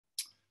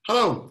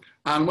Hello,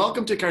 and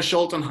welcome to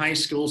Carshalton High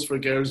Schools for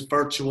Girls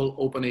virtual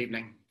open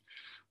evening.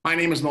 My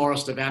name is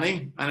Mr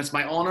Devenney, and it's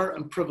my honour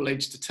and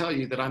privilege to tell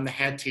you that I'm the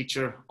head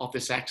teacher of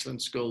this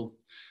excellent school.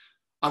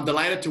 I'm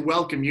delighted to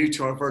welcome you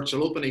to our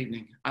virtual open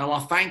evening, and I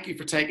want to thank you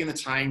for taking the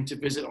time to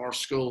visit our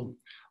school,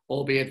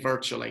 albeit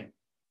virtually.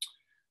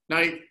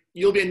 Now,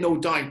 you'll be in no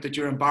doubt that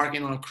you're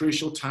embarking on a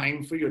crucial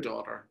time for your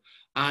daughter,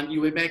 and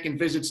you'll be making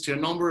visits to a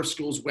number of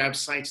schools'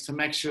 websites to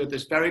make sure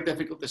this very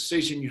difficult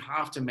decision you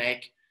have to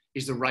make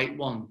is the right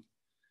one.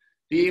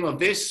 The aim of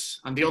this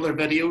and the other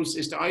videos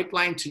is to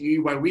outline to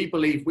you why we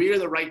believe we are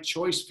the right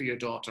choice for your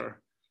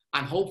daughter,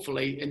 and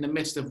hopefully in the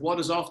midst of what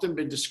has often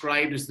been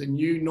described as the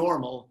new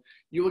normal,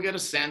 you will get a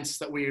sense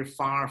that we are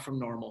far from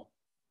normal.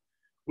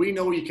 We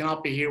know you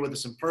cannot be here with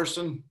us in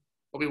person,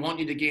 but we want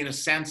you to gain a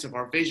sense of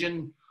our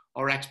vision,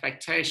 our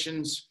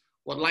expectations,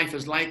 what life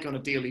is like on a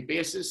daily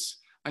basis,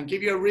 and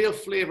give you a real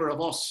flavour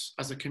of us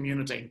as a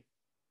community.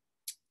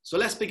 So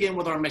let's begin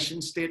with our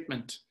mission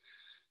statement.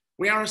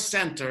 We are a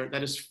centre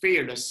that is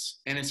fearless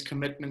in its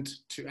commitment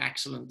to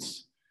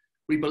excellence.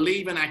 We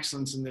believe in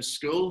excellence in this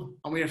school,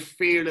 and we are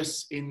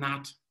fearless in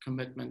that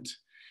commitment.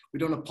 We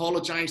don't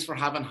apologise for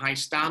having high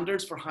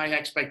standards, for high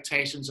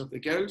expectations of the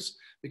girls,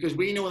 because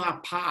we know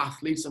that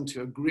path leads them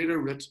to a greater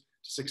route to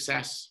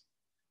success.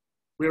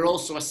 We are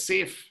also a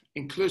safe,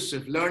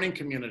 inclusive learning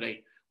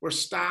community where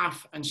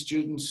staff and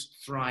students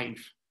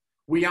thrive.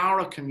 We are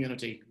a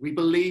community. We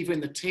believe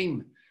in the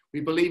team.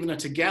 We believe in a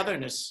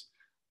togetherness.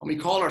 And we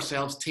call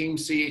ourselves Team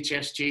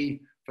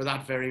CHSG for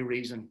that very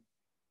reason.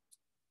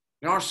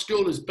 Now, our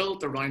school is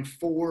built around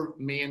four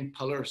main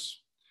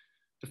pillars.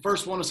 The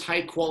first one is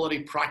high quality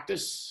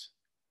practice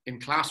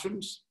in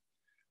classrooms,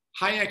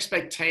 high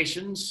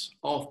expectations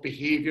of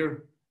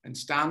behaviour and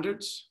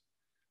standards,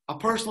 a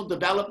personal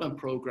development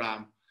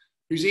programme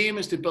whose aim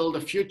is to build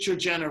a future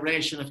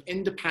generation of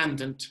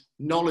independent,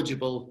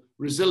 knowledgeable,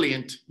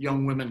 resilient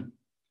young women.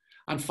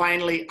 And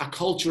finally, a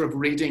culture of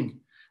reading,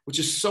 which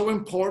is so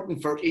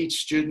important for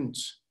each student.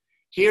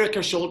 Here at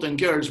Carshalton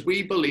Girls,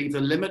 we believe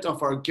the limit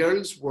of our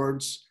girls'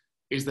 words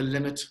is the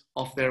limit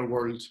of their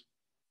world.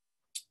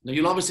 Now,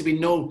 you'll obviously be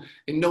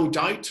in no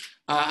doubt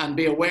and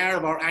be aware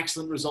of our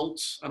excellent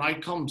results and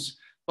outcomes,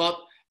 but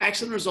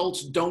excellent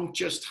results don't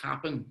just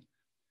happen.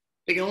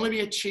 They can only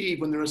be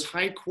achieved when there is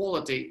high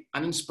quality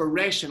and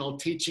inspirational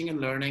teaching and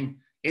learning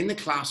in the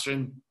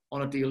classroom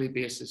on a daily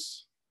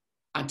basis.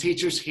 And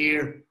teachers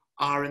here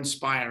are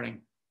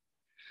inspiring.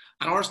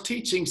 And our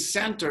teaching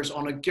centres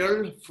on a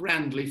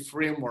girl-friendly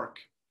framework.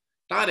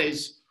 That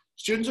is,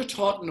 students are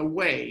taught in a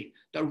way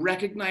that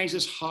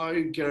recognises how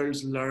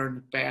girls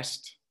learn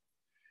best.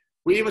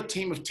 We have a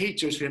team of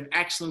teachers who have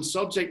excellent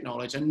subject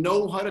knowledge and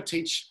know how to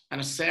teach and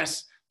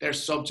assess their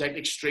subject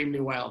extremely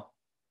well.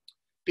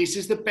 This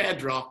is the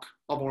bedrock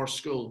of our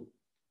school.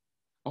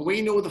 And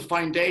we know the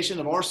foundation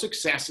of our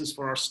successes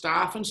for our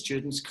staff and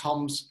students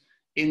comes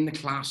in the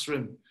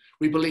classroom.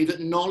 We believe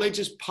that knowledge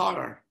is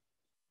power.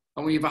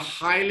 And we have a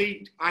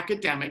highly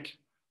academic,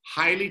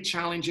 highly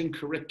challenging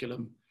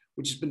curriculum,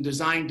 which has been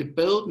designed to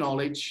build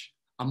knowledge,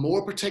 and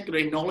more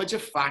particularly knowledge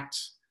of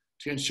facts,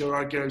 to ensure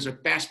our girls are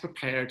best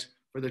prepared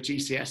for their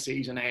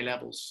GCSEs and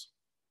A-levels.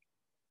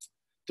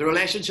 The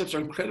relationships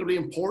are incredibly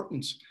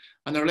important,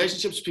 and the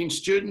relationships between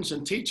students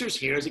and teachers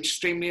here is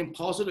extremely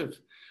positive,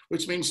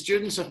 which means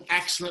students have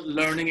excellent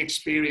learning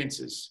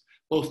experiences,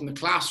 both in the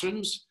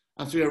classrooms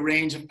and through a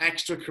range of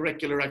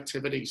extracurricular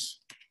activities.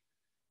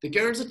 The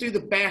girls that do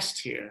the best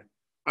here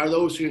are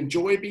those who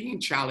enjoy being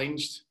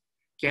challenged,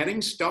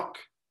 getting stuck,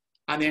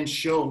 and then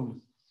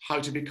shown how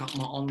to become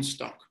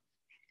unstuck.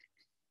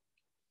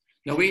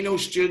 Now, we know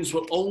students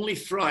will only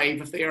thrive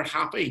if they are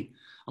happy,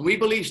 and we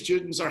believe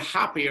students are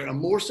happier and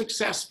more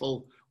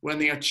successful when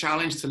they are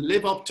challenged to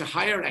live up to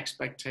higher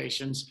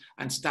expectations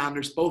and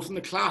standards, both in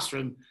the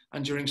classroom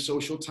and during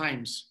social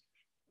times.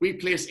 We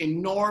place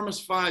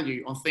enormous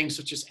value on things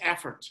such as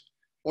effort,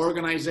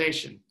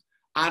 organisation,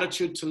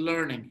 attitude to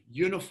learning,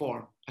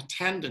 uniform,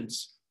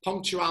 attendance,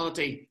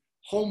 punctuality,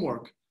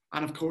 homework,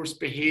 and of course,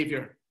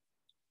 behaviour.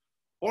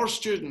 Our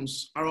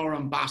students are our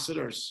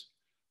ambassadors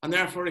and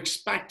therefore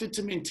expected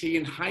to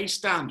maintain high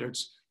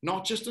standards,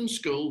 not just in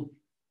school,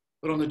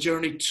 but on the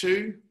journey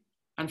to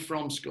and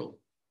from school.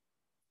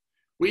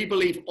 We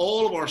believe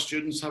all of our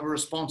students have a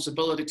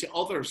responsibility to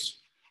others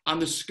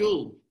and the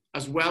school,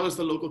 as well as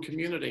the local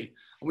community.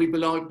 And we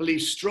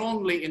believe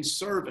strongly in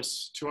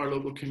service to our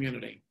local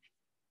community.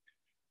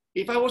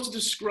 If I was to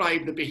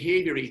describe the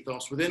behaviour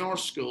ethos within our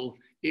school,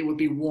 it would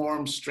be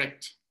warm,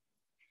 strict.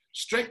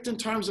 Strict in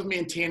terms of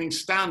maintaining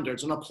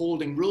standards and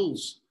upholding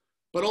rules,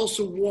 but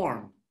also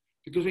warm,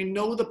 because we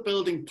know that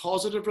building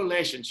positive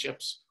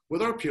relationships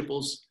with our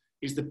pupils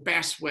is the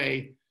best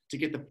way to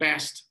get the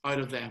best out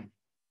of them.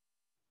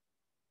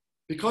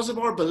 Because of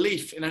our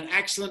belief in an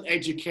excellent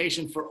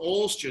education for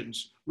all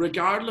students,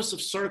 regardless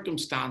of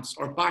circumstance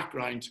or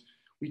background,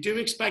 we do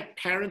expect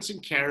parents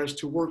and carers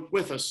to work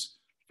with us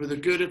for the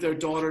good of their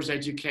daughter's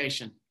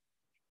education,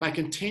 by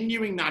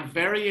continuing that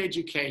very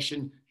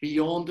education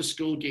beyond the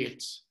school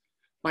gates,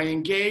 by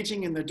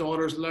engaging in their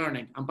daughter's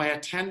learning and by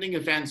attending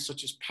events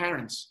such as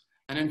parents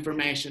and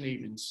information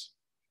evenings.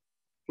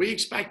 We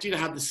expect you to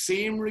have the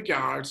same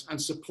regards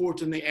and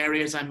support in the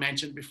areas I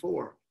mentioned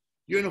before: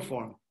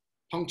 uniform,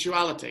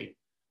 punctuality,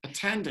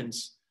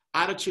 attendance,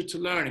 attitude to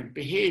learning,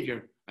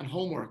 behaviour, and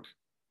homework.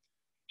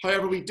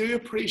 However, we do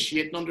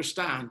appreciate and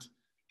understand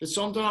that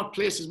some do not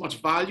place as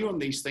much value on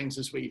these things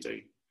as we do,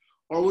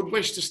 or would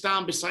wish to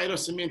stand beside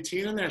us in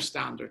maintaining their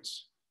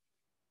standards.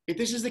 If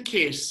this is the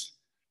case,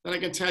 then I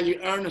can tell you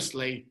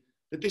earnestly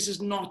that this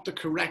is not the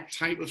correct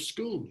type of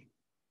school.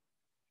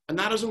 And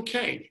that is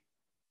okay.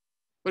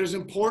 But it's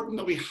important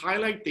that we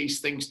highlight these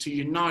things to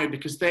you now,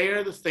 because they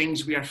are the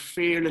things we are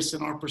fearless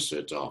in our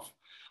pursuit of.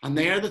 And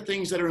they are the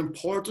things that are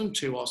important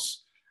to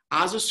us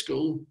as a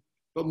school.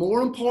 But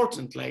more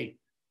importantly,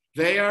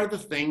 they are the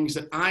things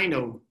that I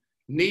know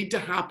need to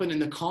happen in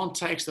the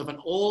context of an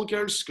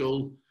all-girls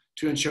school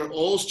to ensure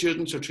all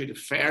students are treated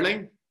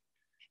fairly,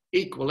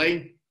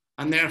 equally,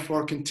 and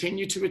therefore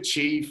continue to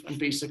achieve and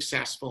be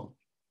successful.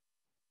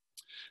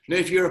 Now,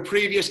 if you're a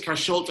previous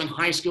Carshalton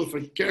High School for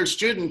Girls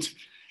student,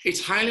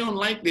 it's highly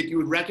unlikely that you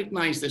would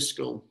recognize this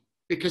school,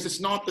 because it's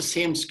not the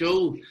same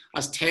school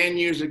as 10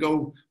 years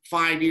ago,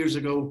 5 years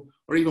ago,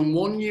 or even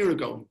 1 year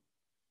ago.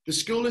 The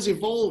school is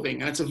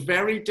evolving, and it's a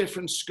very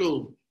different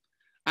school.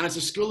 And it's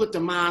a school that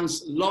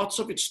demands lots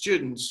of its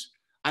students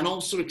and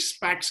also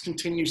expects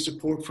continued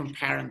support from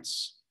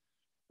parents.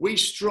 We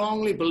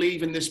strongly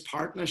believe in this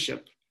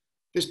partnership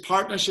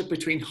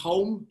between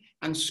home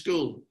and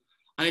school.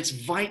 And it's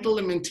vital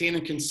in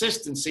maintaining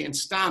consistency and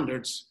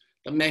standards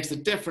that makes the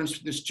difference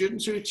between the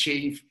students who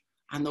achieve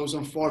and those,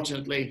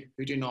 unfortunately,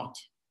 who do not.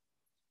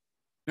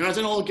 Now, as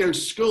an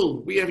all-girls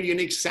school, we have a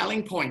unique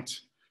selling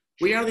point.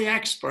 We are the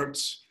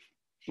experts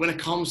when it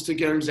comes to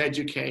girls'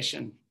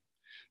 education.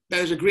 Now,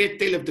 there's a great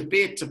deal of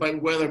debate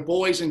about whether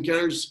boys and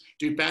girls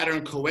do better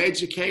in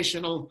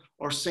co-educational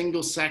or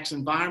single-sex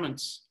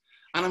environments.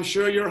 And I'm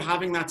sure you're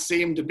having that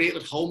same debate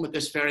at home at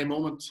this very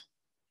moment.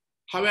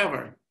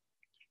 However,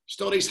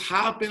 studies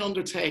have been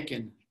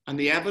undertaken, and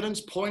the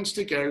evidence points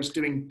to girls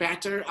doing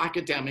better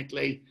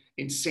academically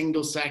in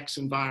single-sex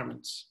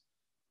environments.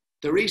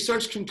 The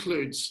research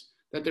concludes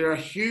that there are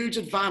huge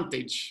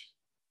advantages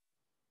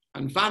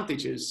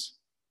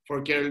for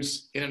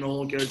girls in an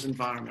all-girls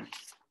environment.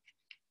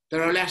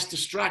 There are less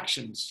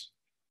distractions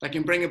that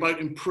can bring about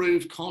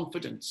improved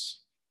confidence.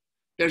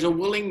 There's a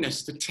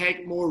willingness to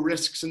take more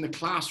risks in the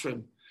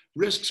classroom.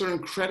 Risks are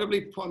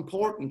incredibly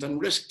important,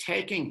 and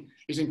risk-taking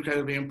is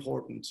incredibly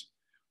important.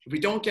 If we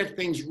don't get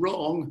things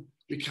wrong,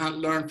 we can't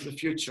learn for the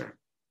future.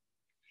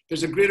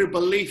 There's a greater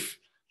belief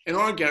in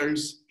our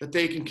girls that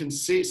they can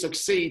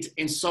succeed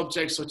in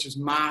subjects such as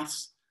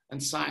maths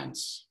and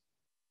science.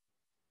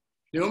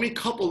 Now, when we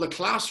couple the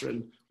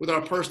classroom with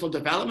our personal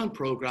development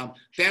program,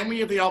 then we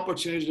have the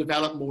opportunity to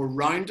develop more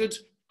rounded,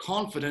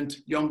 confident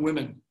young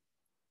women.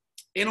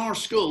 In our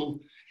school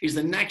is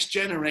the next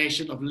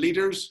generation of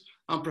leaders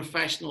and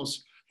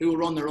professionals who will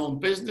run their own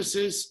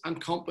businesses and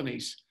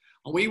companies.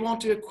 And we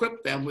want to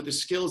equip them with the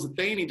skills that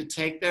they need to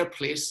take their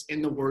place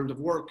in the world of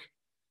work.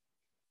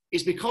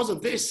 It's because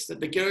of this that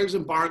the girls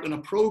embark on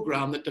a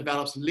program that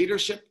develops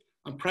leadership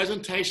and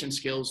presentation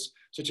skills,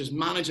 such as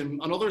managing,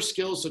 and other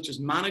skills such as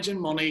managing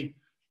money,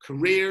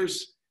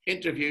 careers,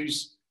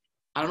 interviews,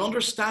 and an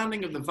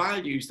understanding of the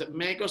values that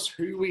make us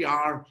who we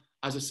are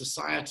as a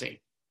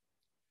society.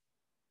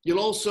 You'll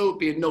also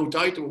be no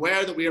doubt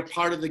aware that we are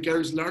part of the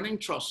Girls Learning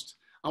Trust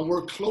and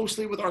work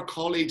closely with our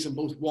colleagues in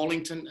both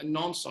Wallington and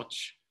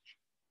Nonsuch.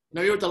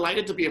 Now, you're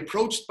delighted to be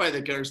approached by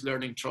the Girls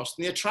Learning Trust,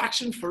 and the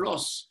attraction for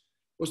us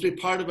was to be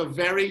part of a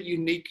very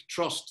unique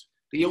trust,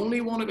 the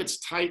only one of its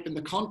type in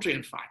the country,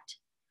 in fact,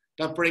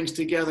 that brings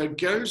together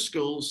girls'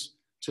 schools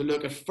to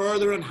look at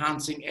further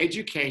enhancing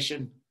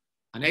education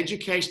and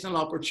educational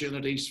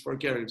opportunities for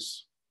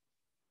girls.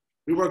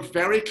 We work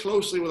very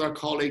closely with our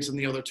colleagues in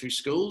the other two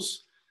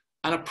schools,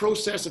 and a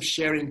process of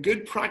sharing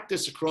good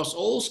practice across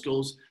all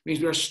schools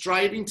means we are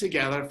striving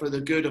together for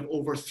the good of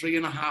over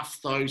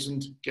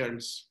 3,500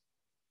 girls.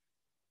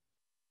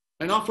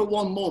 And not for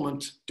one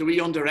moment do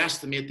we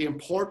underestimate the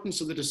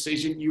importance of the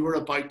decision you are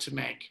about to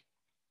make.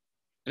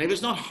 And if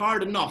it's not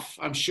hard enough,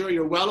 I'm sure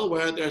you're well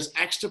aware there's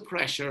extra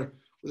pressure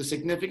with a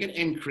significant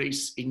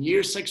increase in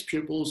Year 6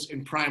 pupils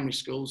in primary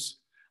schools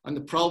and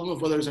the problem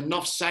of whether there's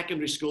enough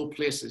secondary school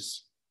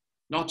places,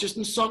 not just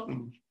in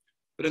Sutton,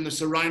 but in the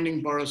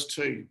surrounding boroughs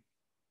too.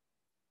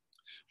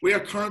 We are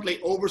currently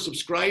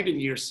oversubscribed in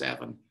Year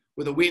 7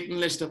 with a waiting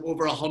list of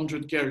over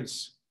 100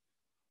 girls.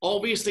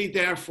 Obviously,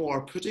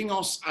 therefore, putting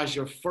us as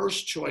your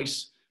first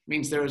choice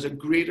means there is a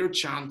greater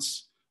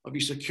chance of you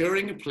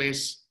securing a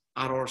place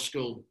at our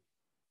school.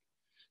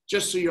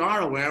 Just so you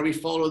are aware, we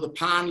follow the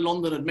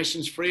Pan-London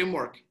admissions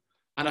framework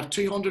and have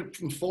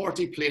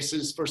 240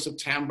 places for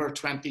September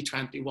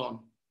 2021.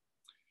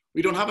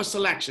 We don't have a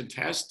selection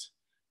test,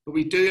 but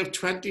we do have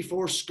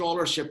 24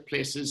 scholarship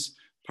places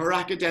per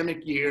academic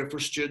year for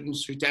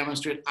students who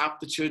demonstrate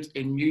aptitude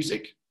in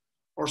music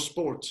or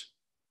sport,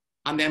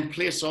 and then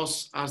place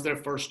us as their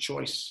first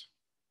choice.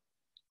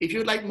 If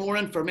you'd like more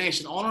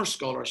information on our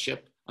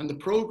scholarship and the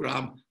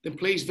program, then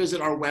please visit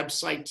our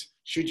website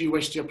should you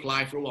wish to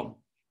apply for one.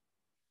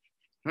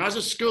 Now, as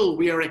a school,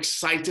 we are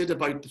excited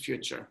about the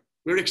future.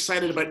 We're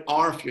excited about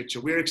our future.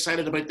 We're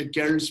excited about the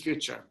girls'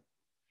 future.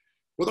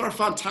 With our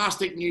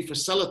fantastic new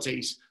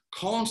facilities,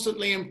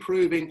 constantly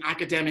improving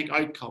academic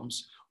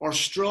outcomes, our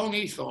strong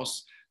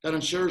ethos that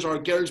ensures our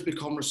girls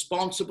become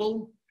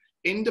responsible,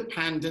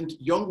 independent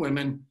young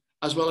women,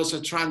 as well as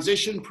a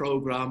transition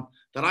program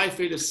that I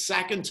feel is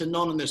second to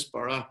none in this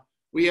borough,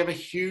 we have a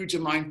huge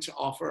amount to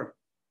offer.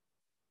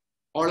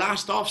 Our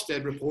last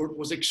Ofsted report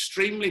was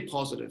extremely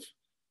positive.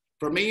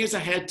 For me as a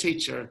head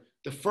teacher,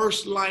 the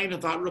first line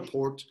of that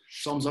report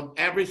sums up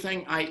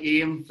everything I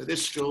aim for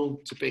this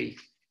school to be.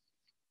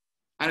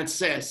 And it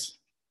says,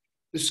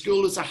 the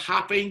school is a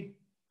happy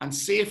and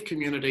safe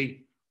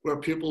community where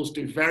pupils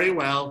do very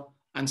well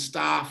and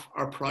staff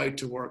are proud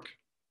to work.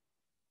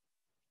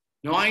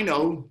 Now I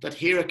know that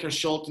here at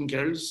Carshalton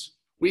Girls,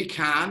 we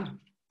can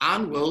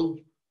and will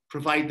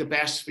provide the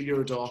best for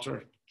your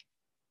daughter.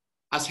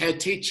 As head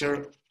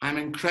teacher, I'm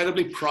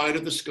incredibly proud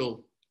of the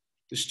school,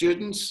 the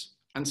students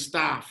and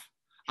staff,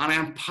 and I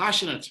am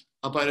passionate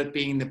about it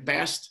being the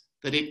best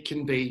that it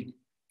can be.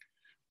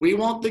 We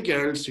want the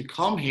girls who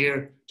come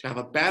here to have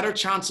a better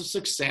chance of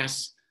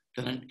success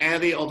than in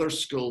any other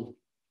school.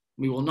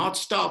 We will not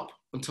stop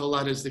until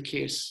that is the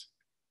case.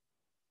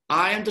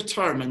 I am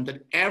determined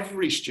that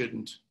every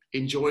student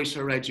enjoys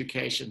her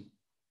education,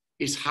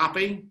 is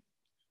happy,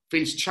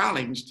 feels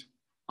challenged,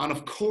 and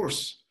of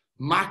course,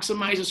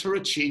 maximizes her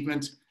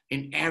achievement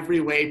in every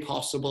way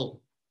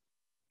possible.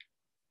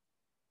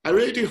 I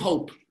really do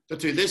hope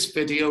that through this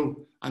video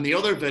and the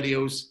other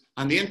videos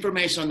and the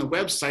information on the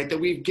website that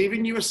we've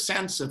given you a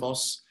sense of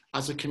us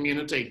as a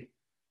community.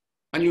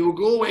 And you will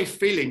go away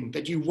feeling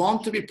that you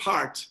want to be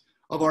part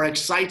of our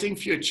exciting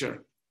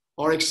future,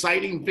 our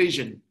exciting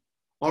vision,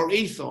 our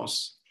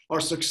ethos,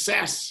 our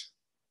success.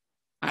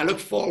 I look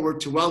forward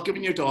to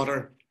welcoming your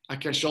daughter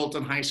at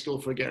Carshalton High School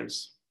for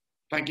Girls.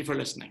 Thank you for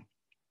listening.